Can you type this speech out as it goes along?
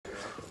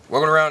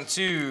Welcome to round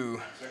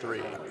 2.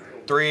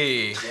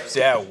 3.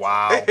 Yeah,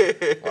 wow.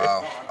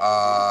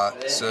 Wow.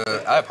 So,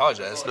 I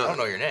apologize. No, I don't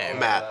know your name.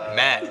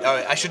 Matt.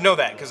 Oh, I should know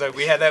that, because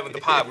we had that with the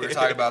pod. We were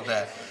talking about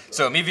that.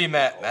 So, me v.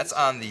 Matt. Matt's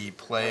on the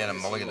play and a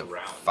mulligan of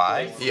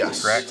 5.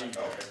 Yes. Correct?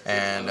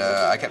 And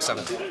I kept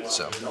 7.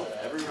 So.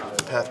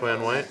 Pathway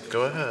on white.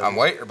 Go ahead. On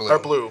white or blue? Or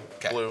blue.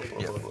 Okay. Blue.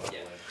 Yep. Blue.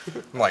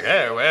 I'm like,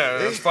 hey, well,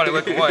 that's funny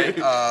looking white.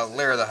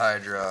 Lair of the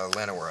Hydra,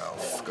 Llanowar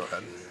Elf. Go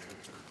ahead.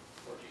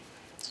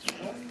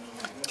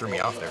 Threw me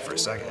off there for a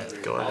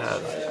second. Go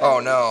ahead. Oh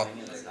no.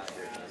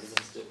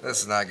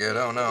 This is not good.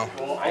 Oh no.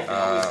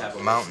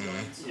 Mountain.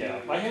 Yeah,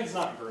 my hand's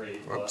not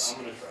great. Whoops.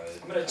 I'm gonna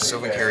try it.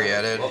 Sylvan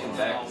Carry-added.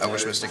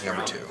 Elvish Mystic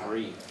number 2.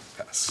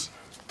 Pass.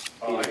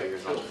 Alright. I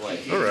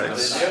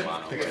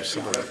think there's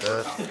something like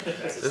that.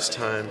 This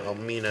time I'll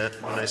mean it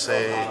when I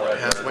say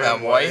halfway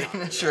on white.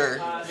 Sure.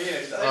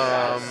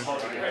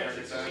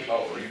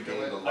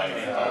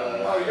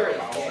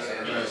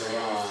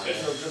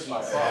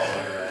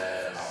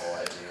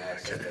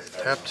 Okay.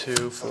 Tap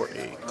 2 for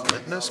a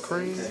Glitness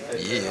Crane.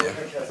 Yeah.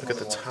 Look at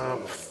the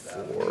top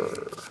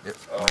 4. Yep.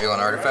 Reveal an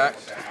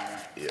artifact.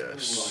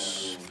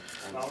 Yes.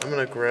 I'm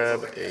gonna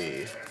grab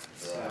a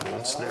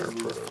Moon Snare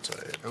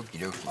prototype. Okie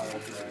dokie.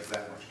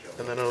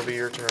 And then it'll be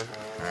your turn.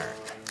 Alright.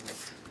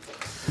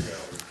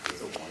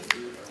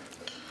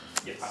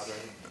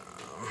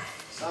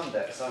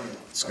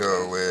 Let's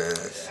go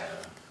with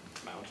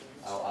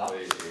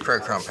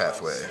Prayer Crown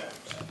Pathway.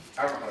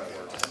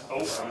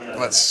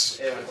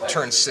 Let's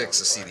turn 6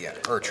 to see the end,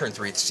 or turn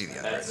 3 to see the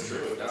end. Right?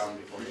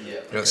 You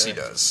know what C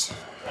does.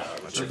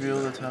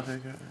 Reveal the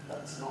topic.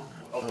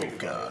 Oh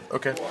god.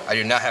 Okay. I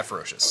do not have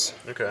Ferocious.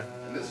 Okay.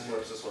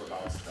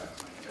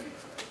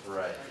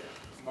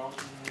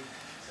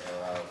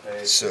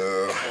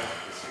 So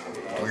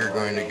we're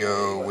going to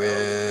go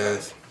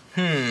with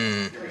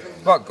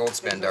what about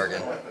Goldspan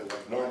Dargan?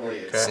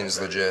 Okay. Seems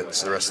legit.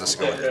 So the rest of this is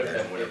going in.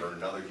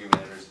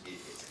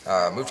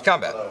 Move to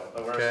combat.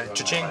 Okay.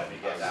 Cha-ching.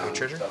 New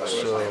treasure.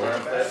 So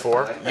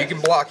 4. You can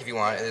block if you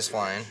want. It is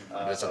flying,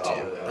 but it's up to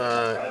you.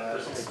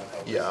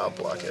 Yeah, I'll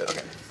block it.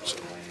 Okay.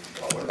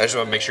 I just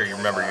want to make sure you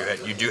remember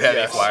you do have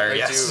a flyer. I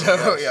Yes. do,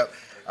 So, yes. yep.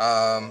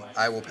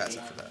 I will pass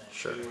it for that.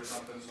 Sure.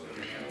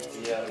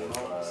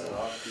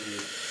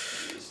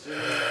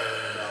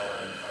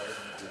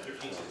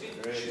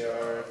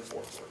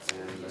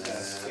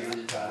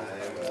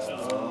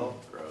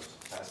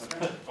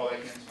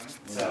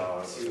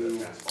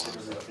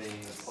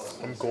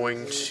 I'm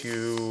going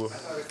to.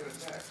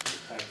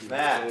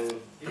 Matt. Oh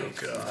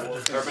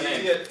god.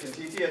 Can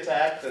TT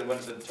attack when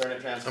the turn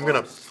it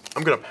transforms?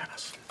 I'm gonna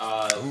pass.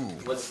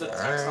 What's the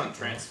text on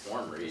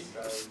transform read?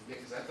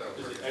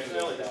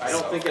 I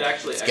don't think it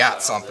actually. It's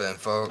got something,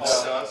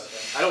 folks.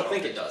 I don't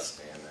think it does.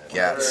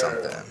 Got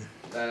something.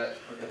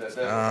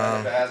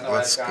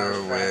 Let's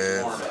go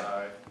with.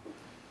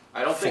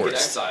 I don't think it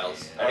Force.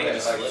 exiles. I think it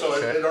just flips. So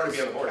it'd already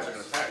be on the board, it's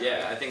going to attack.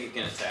 Yeah, I think it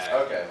can attack.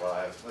 Okay, well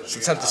Let's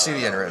attempt to see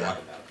the end written.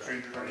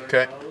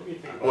 Okay.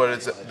 What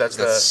is it? That's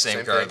the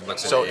same card, thing.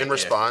 looks So at it, in yeah.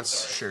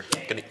 response, Sure.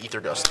 gonna Ether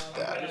Gust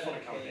that.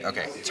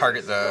 Okay.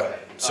 Target the.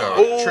 So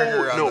Oh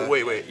trigger on no! the,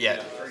 Wait.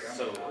 Yeah.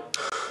 So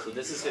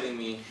this is hitting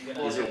me.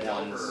 These are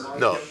ones.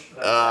 No.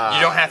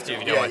 You don't have to if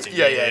you don't want to.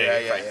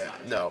 Yeah.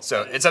 No.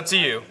 So it's up to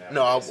you.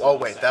 No, I'll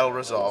wait. That'll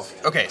resolve.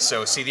 Okay.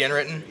 So see the end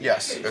written.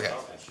 Yes. Okay.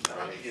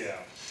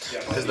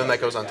 Because then that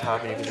goes on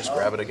top, and you can just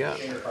grab it again.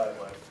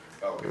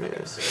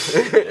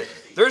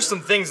 There's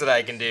some things that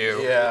I can do.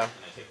 Yeah.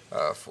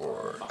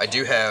 I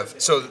do have.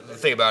 So the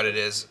thing about it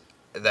is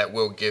that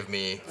will give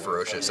me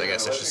Ferocious. I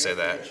guess I should say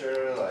that.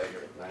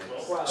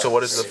 So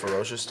what does the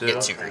Ferocious do?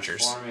 Get 2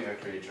 creatures.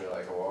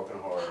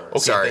 Okay,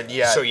 Sorry. Then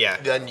yeah. So yeah.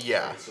 Then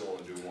yeah.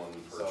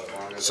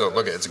 So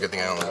look at it's a good thing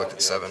I only looked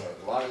at 7.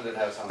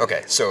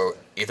 Okay. So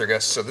Ether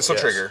Gust. So this will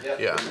Yes. trigger.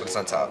 Yeah. What's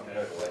on top?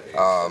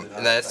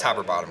 And then it's top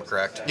or bottom,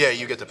 correct? Yeah,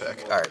 you get to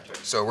pick. All right.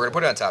 So we're gonna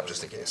put it on top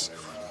just in case.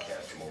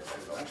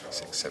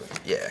 6, 7.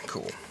 Yeah.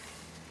 Cool.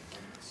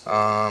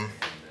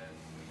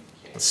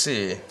 Let's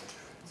see.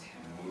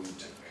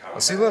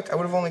 Look, I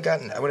would have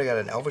got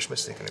an Elvish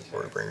Mystic and a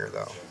Borderbringer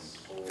though.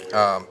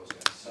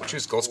 We'll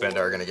choose Goldspan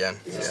Dargan again.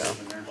 Yeah.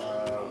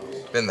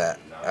 Been that.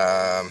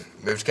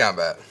 Move to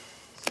combat.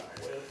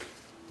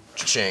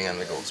 Cha-ching on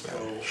the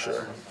Goldspan.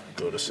 Sure.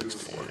 Go to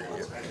 16.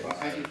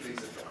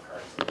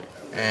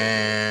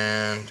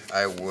 And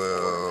I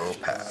will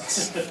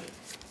pass.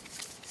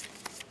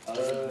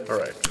 All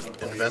right.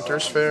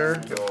 Inventor's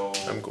Fair.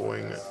 I'm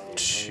going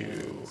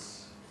to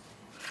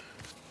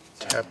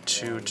tap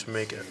 2 to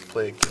make it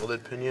play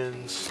Gilded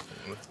Pinions.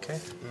 Okay.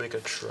 Make a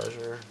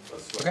treasure.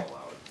 Okay.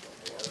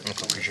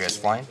 Creature has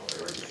flying.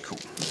 Cool.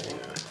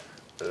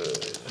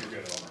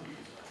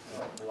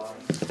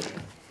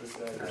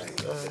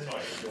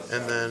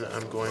 And then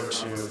I'm going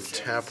to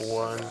tap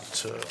 1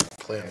 to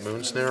play a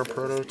Moon Snare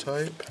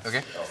prototype.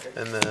 Okay.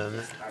 And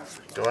then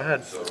go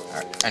ahead.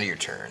 Alright, end of your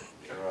turn.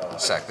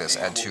 Sack this,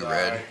 add 2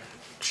 red.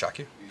 Shock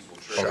you?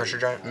 Bone Crusher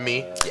Giant?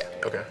 Me? Yeah.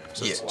 Okay.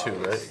 So it's Yeah. 2,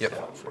 right? Yep.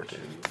 Yeah, 14.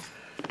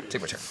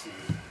 Take my turn.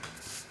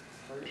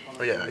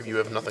 Oh yeah, you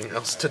have nothing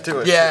else to do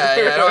it. Yeah,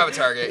 I don't have a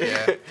target.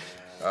 Yeah.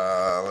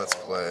 Let's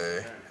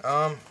play.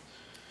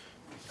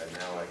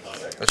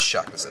 Let's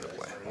shock this into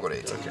play. We'll go to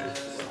 18. Okay.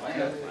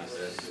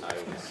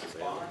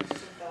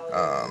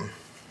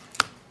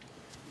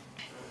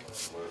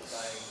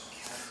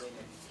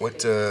 What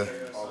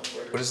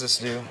does this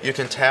do? You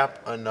can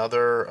tap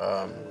another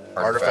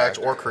artifact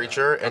or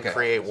creature and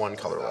create one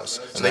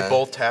colorless. So they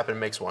both tap and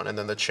makes one, and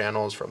then the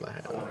channel is from the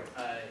hand.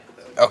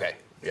 Okay.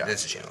 Yeah.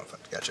 It's a channel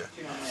effect. Gotcha.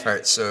 All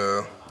right.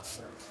 So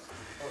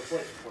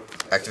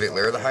activate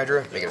Lair of the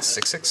Hydra. Make it a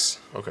 6/6.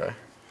 Okay.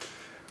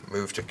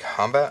 Move to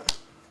combat.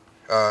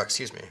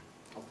 Excuse me.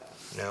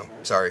 No,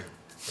 sorry.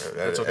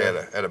 That's okay.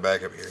 I had a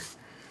backup here.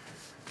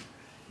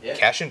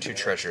 Cash in 2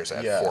 treasures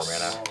at 4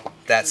 mana.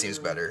 That seems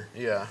better.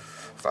 Yeah.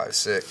 5,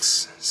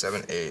 6,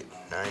 7, 8,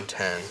 9,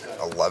 10,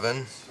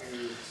 11.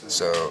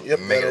 So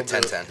Yep, make it a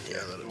that'll 10, do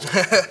 10. it.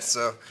 Yeah.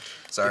 So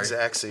sorry.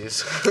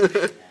 Exacxies.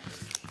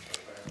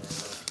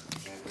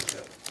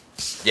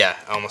 Yeah,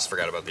 I almost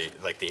forgot about the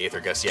Aether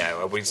Gust.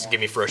 Yeah, would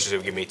give me Ferocious, it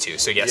would give me 2.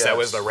 So yes, that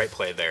was the right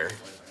play there.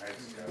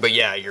 But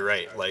yeah, you're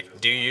right. Like,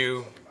 do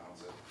you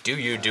do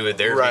it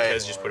there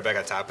because just put it back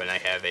on top and I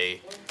have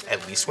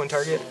at least 1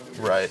 target?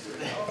 Right.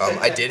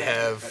 I did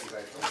have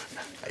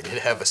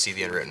a See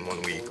the Unwritten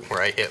 1 week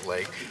where I hit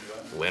like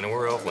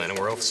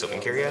Llanowar,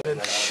 Sylvan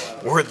Caryatid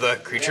were the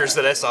creatures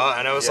that I saw,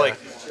 and I was like,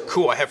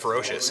 cool, I have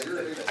Ferocious.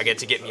 I get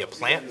to get me a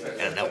plant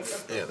and an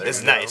elf. Yeah, this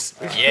is nice.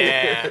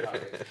 Yeah.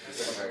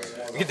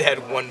 We get to add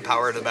 1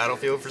 power to the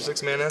battlefield for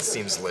 6 mana.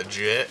 Seems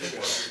legit.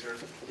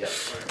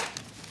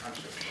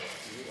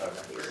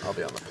 I'll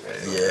be on the play.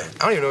 Yeah.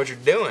 I don't even know what you're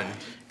doing.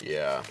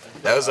 Yeah.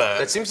 That was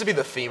That seems to be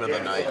the theme of the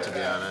night, to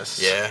be honest.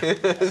 Yeah. Game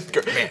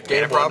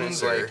Mana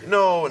problems, problems, or? like,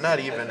 no, not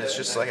even. It's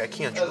just like I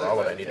can't draw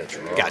what I need to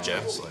draw. Gotcha.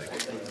 It's like,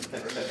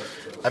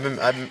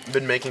 I've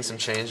been making some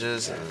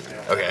changes. And,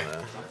 Okay.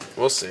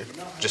 We'll see.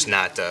 Just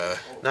not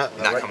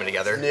coming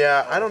together.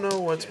 Yeah, I don't know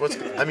what's.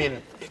 I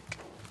mean,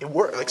 it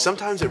works. Like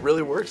sometimes it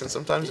really works, and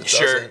sometimes it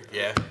Sure. doesn't.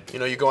 Yeah. You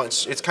know, you go on.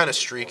 It's kind of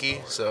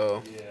streaky,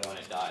 so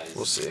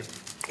we'll see.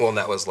 Well, and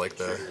that was like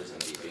that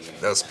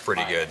was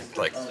pretty good.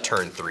 Like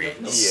turn 3,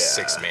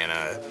 6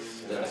 mana.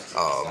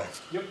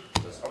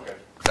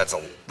 That's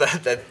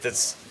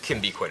can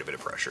be quite a bit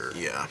of pressure.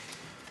 Yeah.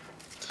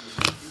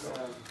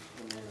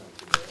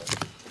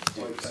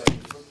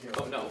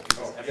 Oh no.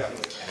 All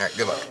right.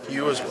 Good luck.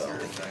 You as well.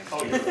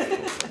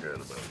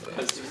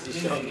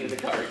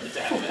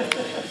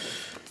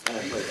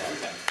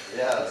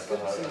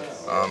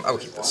 I will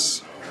keep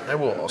this. I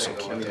will also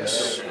keep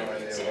this.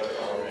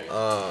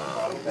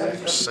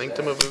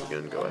 Sanctum of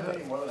Ugin, go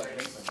ahead.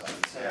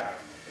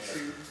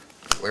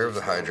 Lair of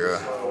the Hydra.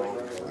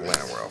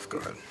 Llanowar Elf. Go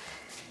ahead.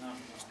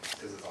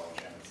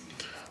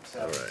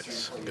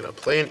 Alright, I'm gonna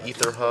play an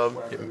Ether Hub,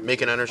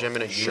 make an energy, I'm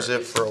gonna use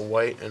it for a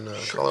white and a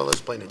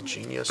colorless, playing a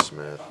Genius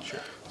Smith. Sure.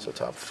 So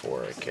top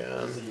 4 I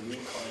can.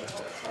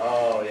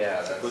 Oh,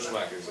 yeah.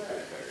 Bushwhacker's a good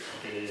card.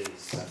 It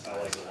is. I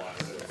like it a lot.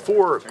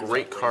 4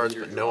 great cards,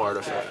 but no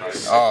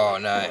artifacts. Oh,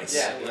 nice.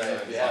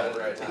 Yeah,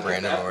 right.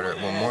 Random order.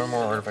 Well, more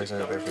more artifacts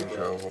out there for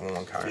control.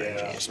 1 counter.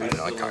 Genius. No,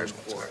 like counters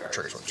once.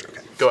 Triggers once.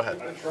 Okay. Go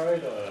ahead. I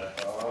tried a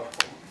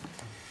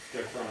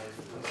different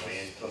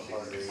band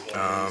configuration.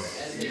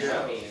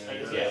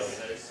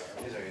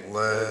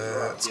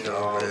 Let's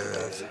go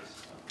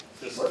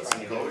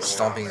with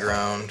Stomping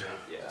Ground.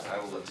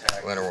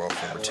 Llanowar Elf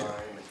number 2.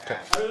 Okay.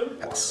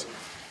 Yes.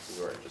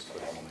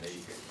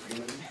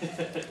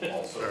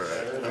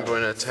 Alright, I'm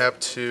going to tap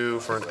 2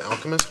 for an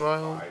Alchemist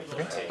Vial.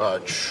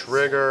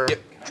 Trigger,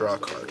 draw a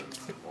card.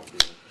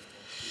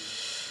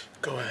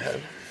 Go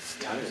ahead.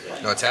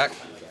 No attack?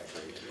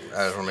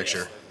 I just want to make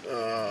sure.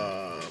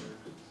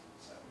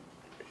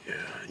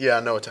 Yeah,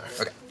 no attack.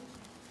 Okay.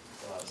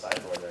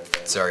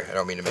 Sorry, I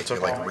don't mean to make you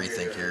like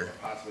rethink your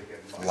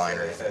line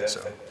or anything.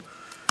 So,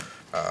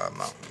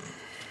 mountain.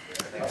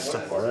 It's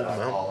a old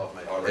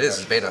mount. It is.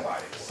 It's beta.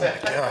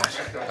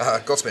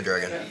 God. Goldsmith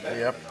Dragon.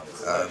 Yep.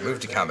 Move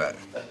to combat.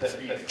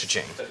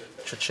 Cha-ching.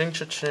 Cha-ching,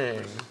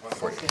 cha-ching.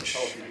 40 inch.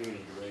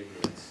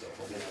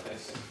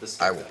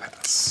 I will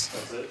pass.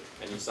 That's it?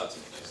 And you saw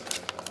some pictures.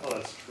 Oh,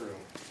 that's true.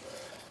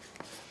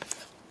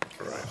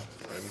 Alright,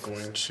 I'm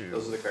going Those to... are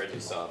the cards you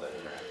saw that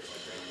interact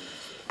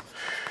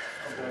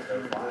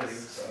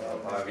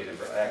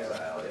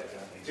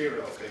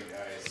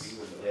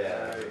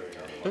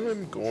And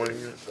I'm going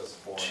to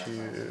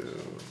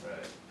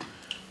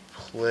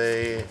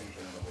play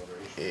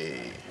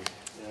a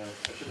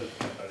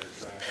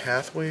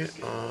Pathway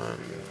on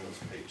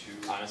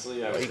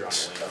Honestly, I would draw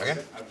White. Okay.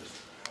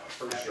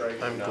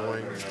 I'm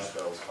going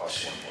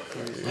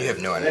You have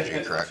no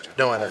energy, correct?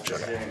 no energy.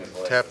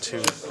 Tap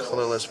 2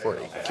 colorless for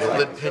a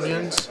Gilded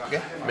Pinions.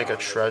 Make a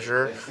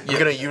treasure. I'm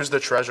gonna use the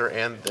treasure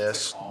and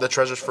this. The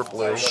treasure's for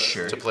blue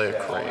Sure. to play a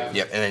crane.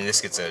 Yep, and then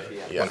this gets a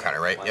 1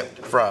 counter, right? Yep.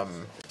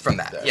 From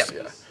that. this, Yep.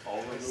 yeah.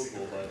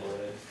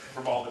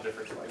 From all the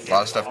different A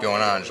lot of stuff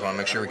going on. Just want to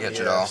make sure we catch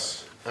it all.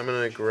 Yes. I'm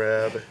gonna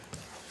grab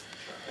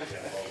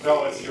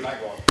No, you're not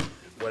going.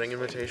 Wedding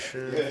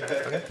Invitation.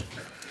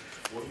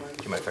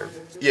 Do my third.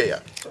 Yeah, yeah.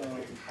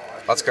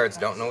 Lots of cards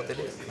don't know what they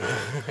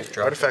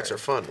do. Artifacts are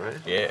fun, right?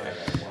 Yeah.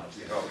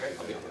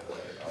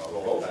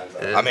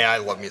 And I mean, I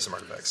love me some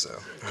artifacts, so.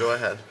 go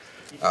ahead.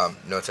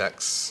 No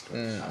attacks.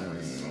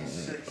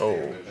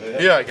 Oh,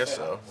 yeah, I guess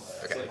so.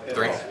 Okay.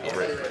 3.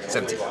 Yeah.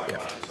 17.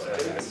 Yeah.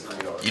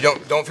 You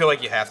don't feel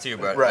like you have to,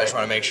 but I Right. just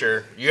want to make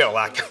sure you got a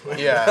lot going.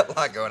 Yeah. You got a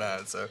lot going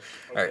on. So,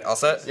 all right, all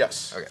set?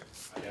 Yes. Okay.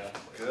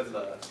 Good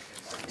luck.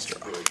 Let's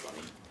draw.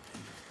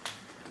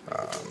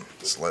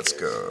 So let's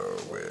go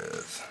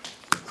with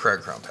Crag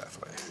Crown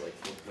Pathway.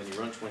 When you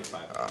run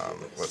 25.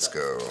 Let's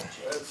go.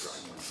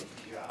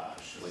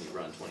 When you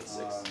run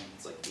 26,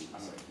 it's like 80%.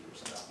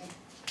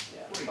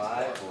 Yeah.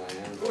 5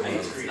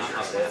 lands. It's not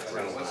how math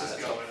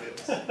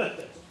runs.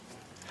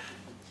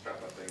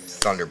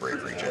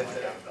 Thunderbreak Regen.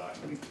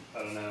 I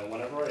don't know.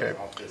 Whenever I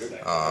off this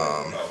deck,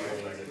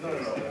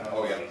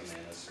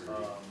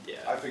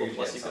 Yeah. Well,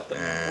 plus you got the.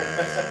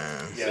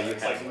 And So you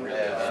have really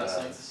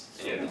innocence,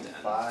 and you need to end.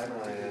 5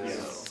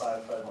 lands.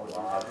 5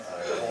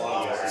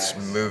 let's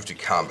move to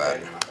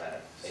combat.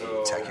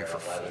 Attack you for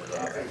 4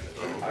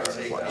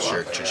 here.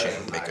 Sure,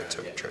 cha-ching, make a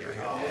token treasure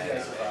here.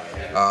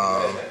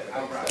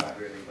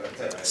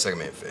 Second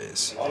main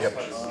phase. Yep.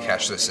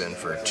 Cash this in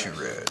for 2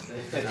 red.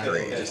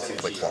 3.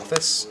 Play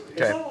Clothis.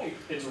 Okay.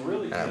 it's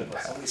really And I will good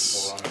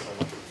pass. on so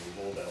much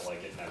removal that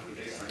like it never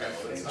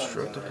gets.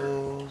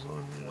 Instructables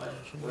on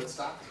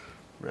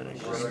red and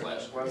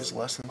green is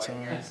less than 7.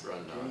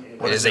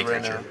 What It is a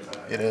right creature.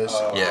 now? It is.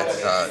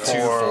 Yeah, 2,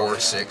 4,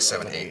 6,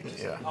 7, 8.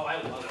 Yeah.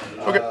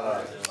 Okay,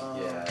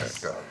 Yes.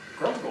 go.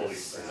 Gruul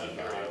is pretty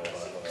good,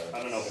 but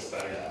I don't know if it's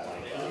better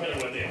than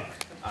playing.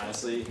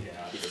 Honestly,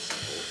 keep it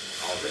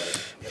simple. All red.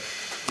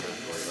 Don't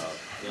worry about.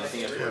 The only thing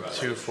you have to worry Tap about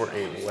 2 for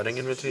a wedding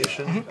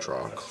invitation.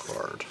 Draw a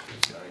card.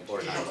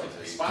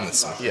 And the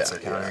Smith Yeah.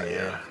 counter,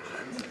 Yeah.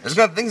 There's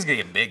got things gonna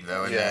get big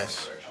though. And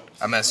Yes.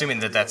 I'm assuming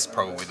that that's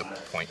probably the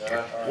point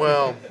here.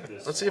 Well,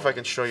 let's see if I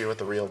can show you what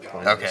the real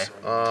point Okay. is.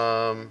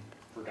 Forgotten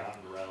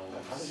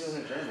Realms.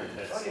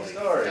 Funny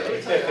story.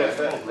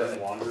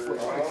 Wanderer,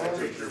 if a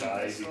creature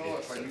dies, you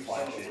get to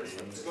flash it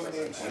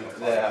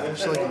in. Yeah.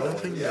 There's like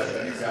nothing there.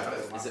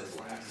 Is it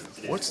black?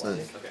 What's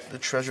the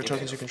treasure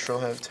tokens you control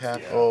have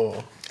tap?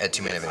 Oh, Add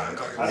 2 mana of any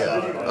card. yeah.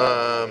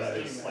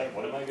 Like,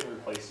 what am I going to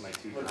replace my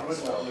 2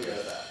 drops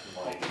with?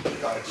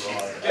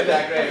 Get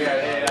that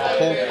graveyard.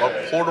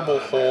 A portable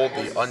hold,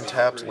 the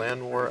untapped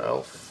land war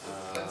elf.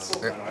 I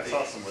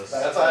saw some lists.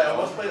 That's why I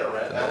almost played a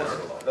red.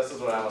 This is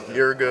what I almost did.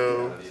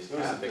 Irgo.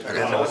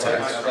 Okay, no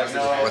attacks.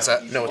 What's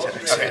that? No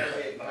attacks.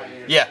 Okay.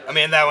 Yeah, I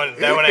mean that one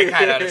I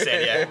kind of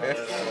understand. Yeah.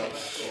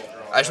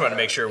 I just wanted to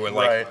make sure when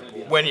like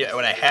when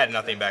I had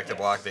nothing back to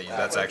block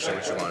that's actually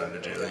what you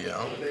wanted to do. You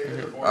know.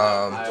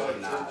 All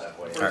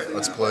right,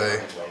 let's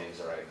play.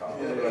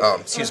 Oh,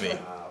 excuse me.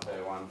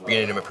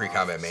 Beginning of a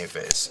pre-combat main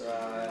phase.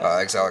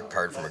 Exile a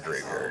card from a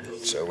graveyard.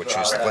 So we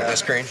choose to play this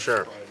screen.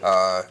 Sure.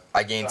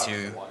 I gain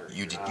 2.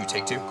 You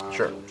take 2.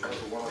 Sure.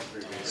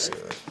 So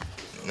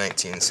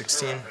 19,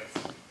 16. Can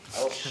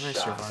I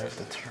survive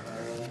the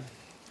turn?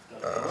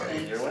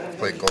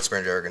 Play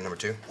Goldspan Jargon number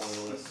 2.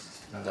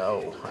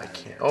 No, I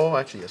can't. Oh,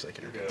 actually, yes, I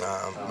can.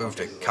 Move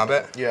to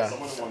combat. Yeah.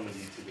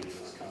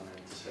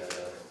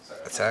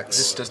 Attacks.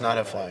 This does not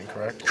have flying,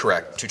 correct?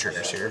 Correct. 2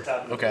 triggers here.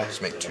 Okay.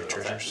 Just make 2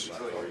 triggers.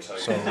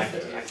 So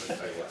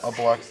I'll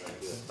block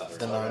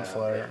the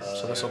 9-flyer,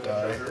 so this will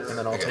die, and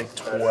then I'll Okay. take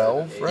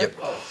 12, right? Yep.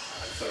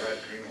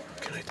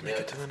 Can I make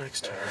it to the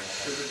next turn?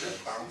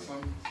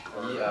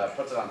 He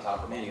puts it on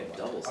top of Man, me. you got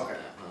doubles on that,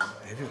 huh?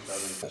 Maybe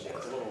 4.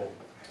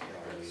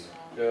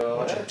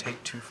 Go. Should I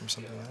take 2 from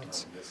something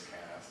else?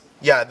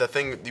 Yeah, the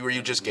thing where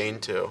you just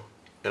gained 2,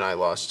 and I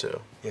lost 2.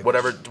 Yeah,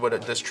 Whatever,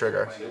 this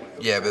trigger.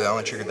 Yeah, but I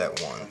only triggered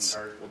that once.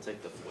 We'll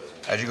take the foil.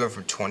 How'd you go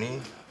from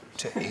 20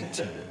 to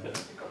 18?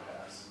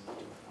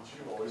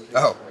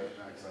 Oh.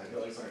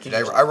 Dude,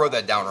 I wrote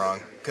that down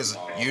wrong. Because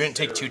you didn't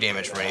take 2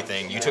 damage from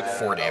anything. You took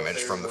 4 damage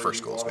from the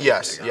first goals.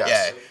 Yes, yes.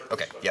 Yeah,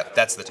 okay. Yeah,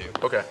 that's the 2.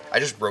 Okay. I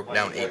just wrote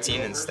down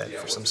 18 instead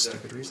for some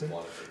stupid reason.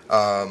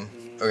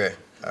 Okay.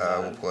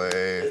 We'll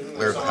play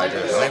Lyrical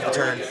Hydra at the length of the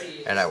turn,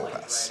 and I will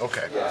pass.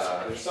 Okay.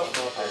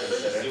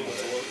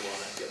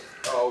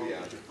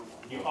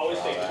 You always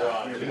take a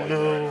draw.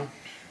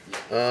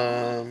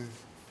 No.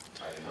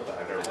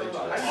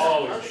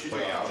 Oh, shoot.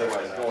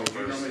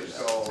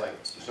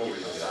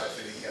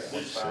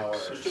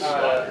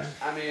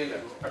 I mean,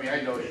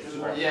 I know you.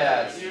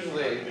 Yeah, it's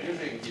usually you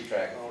can keep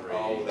track of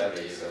 3.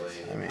 That'd be silly.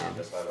 I mean,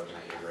 Just by looking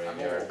at your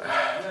graveyard.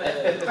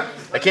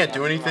 I can't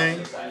do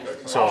anything,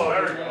 so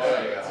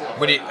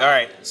What do you, all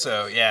right,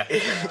 so yeah.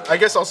 I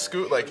guess I'll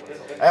scoot. Like,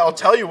 I'll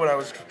tell you what I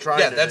was trying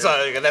Yeah, to that's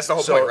do. that's the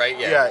whole So, point, right?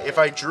 Yeah. if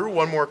I drew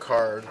one more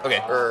card,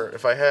 Okay. or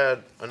if I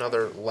had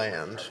another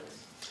land,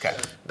 Okay.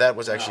 that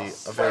was actually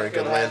a very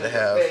good land to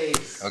have.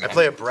 Okay. I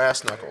play a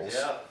Brass Knuckles.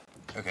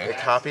 Okay. It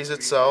copies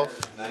itself.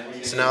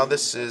 So now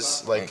this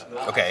is like,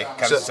 Okay.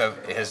 So- So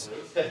it has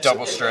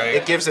double strike.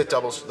 it gives it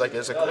double, like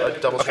there's a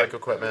double strike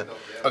equipment.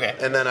 Okay.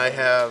 And then I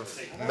have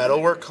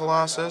Metalwork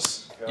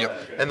Colossus.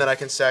 Yep. And then I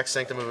can sack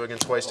Sanctum of Oblivion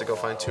twice to go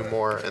find 2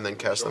 more, and then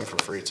cast them for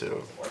free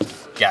too.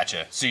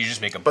 Gotcha. So you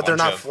just make a bunch But they're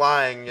not of...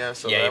 flying, yeah,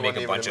 so Yeah, that you make wouldn't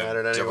a even bunch have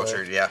of mattered Double anyway.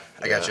 trade. Yeah,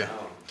 I got you.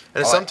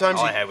 And sometimes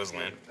all you, I had was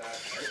land.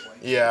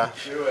 yeah.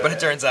 But it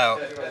turns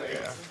out...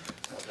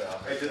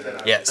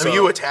 Yeah, so... I mean,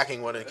 you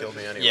attacking wouldn't kill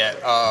me anyway. Yeah,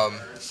 the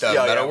Yeah,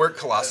 yeah. Metalwork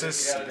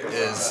Colossus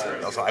is...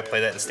 Also, I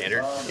play that in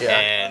Standard. Yeah.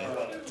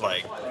 And,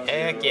 like,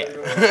 heck yeah.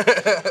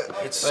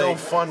 It's so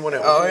fun when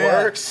it Oh,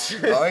 yeah. works.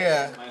 Oh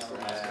yeah.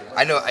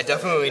 I know. I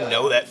definitely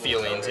know that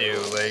feeling too.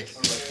 Like